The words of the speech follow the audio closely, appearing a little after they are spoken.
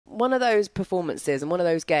one of those performances and one of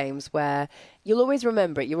those games where you'll always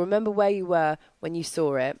remember it. You'll remember where you were when you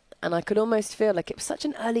saw it. And I could almost feel like it was such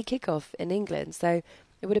an early kickoff in England. So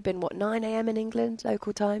it would have been, 9 a.m. in England,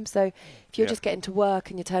 local time. So if you're just getting to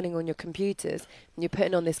work and you're turning on your computers and you're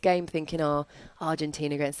putting on this game thinking,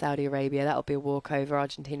 Argentina against Saudi Arabia, that'll be a walkover.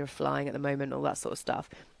 Argentina are flying at the moment, all that sort of stuff.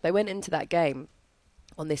 They went into that game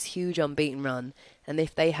on this huge unbeaten run. And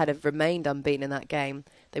if they had have remained unbeaten in that game,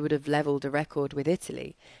 they would have levelled a record with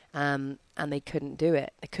Italy. And they couldn't do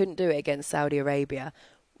it. They couldn't do it against Saudi Arabia.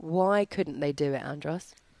 Why couldn't they do it,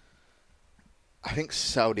 Andros? I think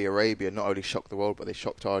Saudi Arabia not only shocked the world, but they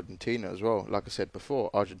shocked Argentina as well. Like I said before,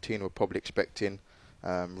 Argentina were probably expecting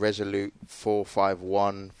resolute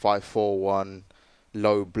 4-5-1, 5-4-1,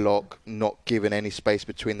 low block, not giving any space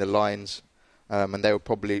between the lines. And they were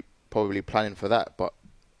probably planning for that. But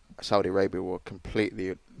Saudi Arabia were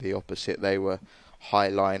completely the opposite. They were high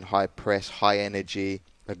line, high press, high energy,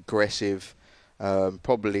 aggressive.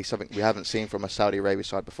 Probably something we haven't seen from a Saudi Arabia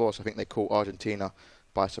side before. So I think they caught Argentina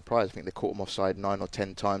by surprise. I think they caught them offside 9 or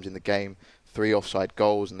 10 times in the game, 3 offside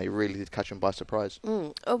goals, and they really did catch them by surprise.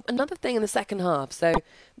 Oh, another thing in the second half. So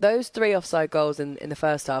those 3 offside goals in the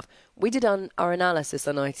first half, we did our analysis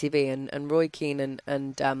on ITV, and Roy Keane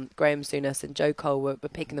and Graeme Souness and Joe Cole were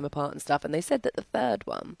picking them apart and stuff, and they said that the third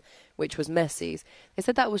one, which was Messi's, they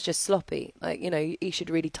said that was just sloppy. Like, he should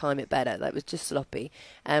really time it better. That was just sloppy.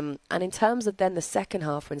 And in terms of then the second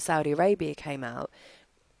half when Saudi Arabia came out,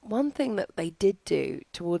 one thing that they did do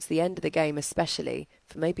towards the end of the game, especially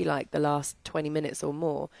for maybe like the last 20 minutes or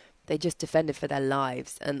more, they just defended for their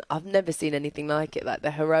lives. And I've never seen anything like it, like the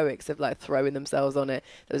heroics of like throwing themselves on it.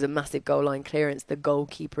 There was a massive goal line clearance, the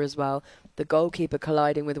goalkeeper as well. The goalkeeper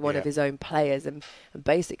colliding with one of his own players. And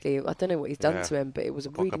basically, I don't know what he's done to him, but it was a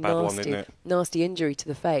really nasty injury to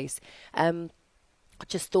the face. I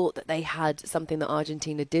just thought that they had something that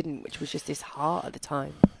Argentina didn't, which was just this heart at the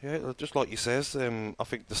time. Yeah, just like you says, I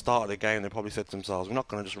think the start of the game, they probably said to themselves, we're not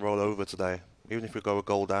going to just roll over today. Even if we go a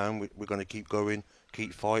goal down, we're going to keep going,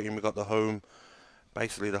 keep fighting. We got the home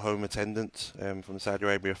attendance from the Saudi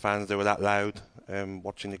Arabia fans. They were that loud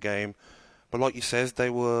watching the game. But like you says, they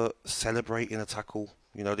were celebrating a tackle.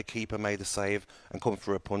 The keeper made a save and come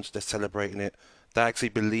through a punch. They're celebrating it. They actually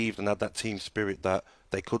believed and had that team spirit that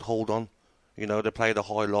they could hold on. They played a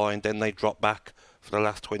high line, then they dropped back for the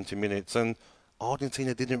last 20 minutes. And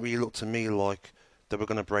Argentina didn't really look to me like they were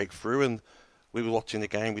going to break through. And we were watching the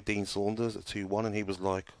game with Dean Saunders at 2-1, and he was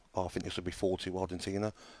like, I think this would be 4-2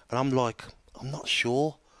 Argentina. And I'm like, I'm not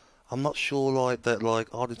sure. that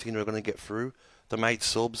Argentina are going to get through. They made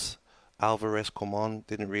subs. Alvarez come on,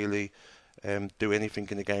 didn't really do anything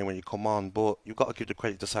in the game when you come on. But you've got to give the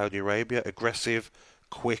credit to Saudi Arabia. Aggressive,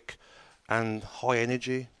 quick, and high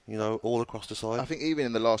energy, all across the side. I think even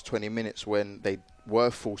in the last 20 minutes when they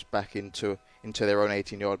were forced back into their own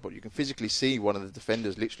 18-yard box, you can physically see one of the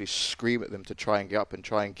defenders literally scream at them to try and get up and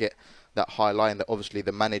try and get that high line that obviously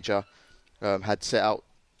the manager had set out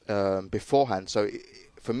beforehand. So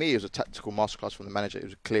for me, it was a tactical masterclass from the manager. It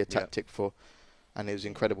was a clear tactic and it was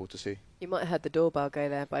incredible to see. You might have heard the doorbell go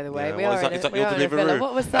there, by the way. Yeah, is that your delivery?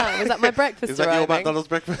 What was that? Was that my breakfast Is that arriving? your McDonald's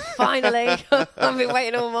breakfast? Finally. I've been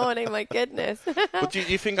waiting all morning, my goodness. But do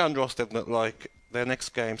you think, Andros, that their next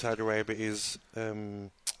game, Saudi Arabia, is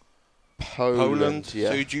Poland? Yeah.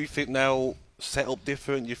 So do you think they'll set up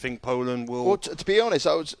different? Do you think Poland will... Well, to be honest,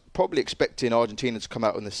 I was probably expecting Argentina to come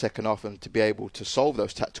out in the second half and to be able to solve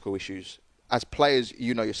those tactical issues. As players,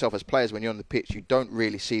 yourself as players, when you're on the pitch, you don't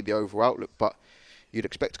really see the overall outlook, but you'd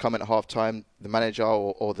expect to come in at half-time, the manager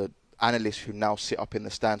or the analysts who now sit up in the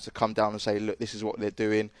stands to come down and say, look, this is what they're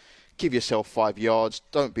doing. Give yourself 5 yards.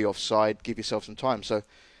 Don't be offside. Give yourself some time. So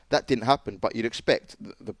that didn't happen, but you'd expect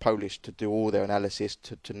the Polish to do all their analysis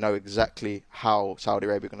to know exactly how Saudi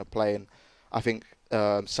Arabia are going to play. And I think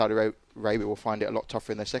Saudi Arabia will find it a lot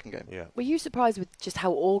tougher in their second game. Yeah. Were you surprised with just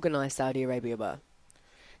how organised Saudi Arabia were?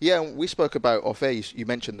 Yeah, we spoke about off air. You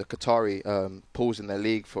mentioned the Qatari pause in their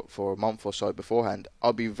league for a month or so beforehand.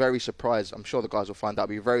 I'll be very surprised. I'm sure the guys will find out. I'll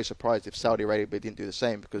be very surprised if Saudi Arabia didn't do the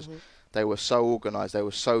same because they were so organised, they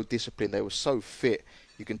were so disciplined, they were so fit.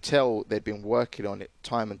 You can tell they'd been working on it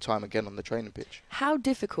time and time again on the training pitch. How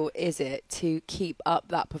difficult is it to keep up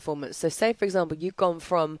that performance? So say, for example, you've gone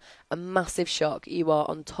from a massive shock, you are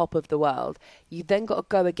on top of the world. You then got to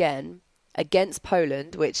go again against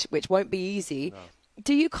Poland, which won't be easy. No.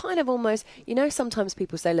 Do you kind of almost, sometimes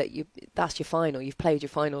people say, look, that's your final. You've played your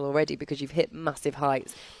final already because you've hit massive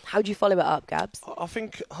heights. How do you follow it up, Gabs? I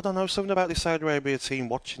think, I don't know, something about the Saudi Arabia team,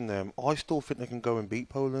 watching them, I still think they can go and beat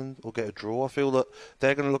Poland or get a draw. I feel that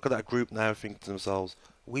they're going to look at that group now and think to themselves,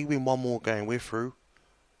 we win one more game, we're through.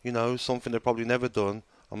 Something they've probably never done.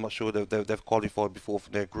 I'm not sure they've qualified before for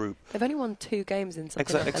their group. They've only won 2 games in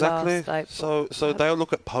something like Exactly. the last, So they'll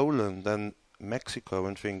look at Poland and Mexico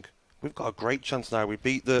and think, we've got a great chance now. We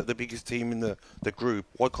beat the biggest team in the group.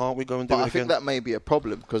 Why can't we go and do it again? But I think that may be a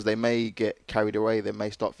problem because they may get carried away. They may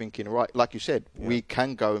start thinking, right, like you said, we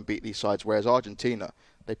can go and beat these sides. Whereas Argentina,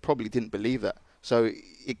 they probably didn't believe that. So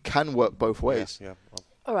it can work both ways. Yeah.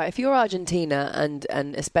 All right, if you're Argentina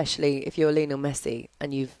and especially if you're Lionel Messi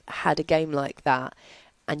and you've had a game like that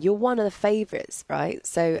and you're one of the favourites, right?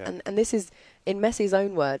 So, and this is, in Messi's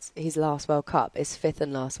own words, his last World Cup, his 5th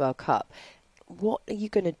and last World Cup. What are you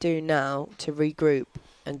going to do now to regroup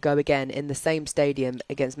and go again in the same stadium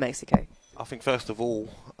against Mexico? I think first of all,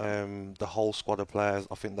 the whole squad of players,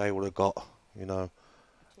 I think they would have got,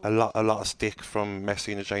 a lot of stick from Messi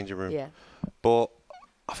in the changing room. Yeah. But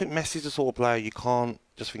I think Messi's the sort of player you can't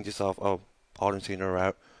just think to yourself, oh, Argentina are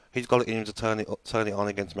out. He's got it in him to turn it on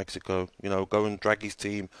against Mexico. Go and drag his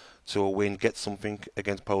team to a win, get something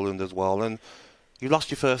against Poland as well. And you lost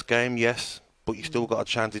your first game, yes. But you still got a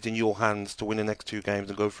chance. It's in your hands to win the next 2 games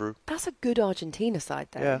and go through. That's a good Argentina side,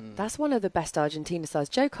 though. Yeah. That's one of the best Argentina sides.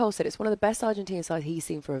 Joe Cole said it's one of the best Argentina sides he's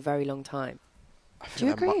seen for a very long time. Do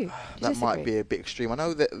you agree? That might be a bit extreme. I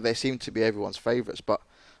know that they seem to be everyone's favourites, but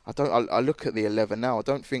I look at the 11 now. I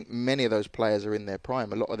don't think many of those players are in their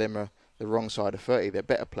prime. A lot of them are the wrong side of 30. They're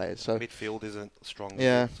better players. So midfield isn't strong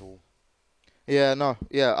at all.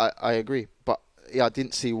 I agree. But I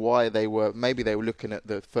didn't see why maybe they were looking at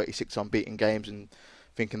the 36 unbeaten games and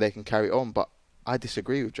thinking they can carry it on, but I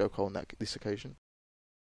disagree with Joe Cole on this occasion.